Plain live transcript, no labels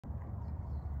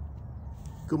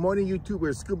Good morning,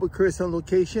 YouTubers. Scuba Chris on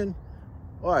location.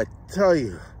 Oh, I tell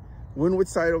you, windward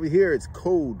side over here, it's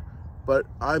cold. But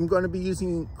I'm going to be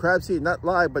using crab seed, not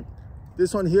live, but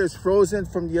this one here is frozen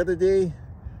from the other day.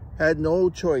 Had no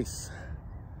choice.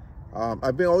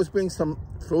 I've been always bringing some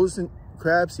frozen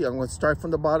crab seed. I'm going to start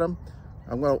from the bottom.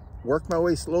 I'm going to work my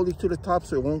way slowly to the top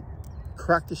so it won't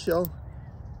crack the shell.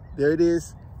 There it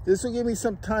is. This will give me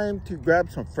some time to grab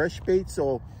some fresh bait,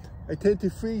 so I tend to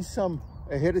freeze some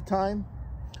ahead of time.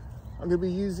 I'm going to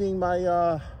be using my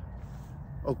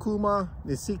Okuma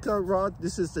Nesika Rod.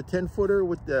 This is the 10-footer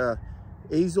with the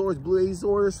Azores, Blue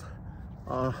Azores,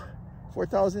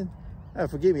 4,000.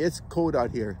 Forgive me, it's cold out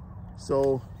here.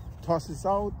 So toss this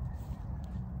out.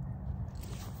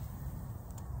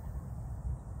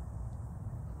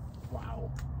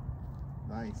 Wow,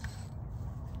 nice.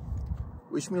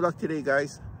 Wish me luck today,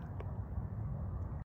 guys.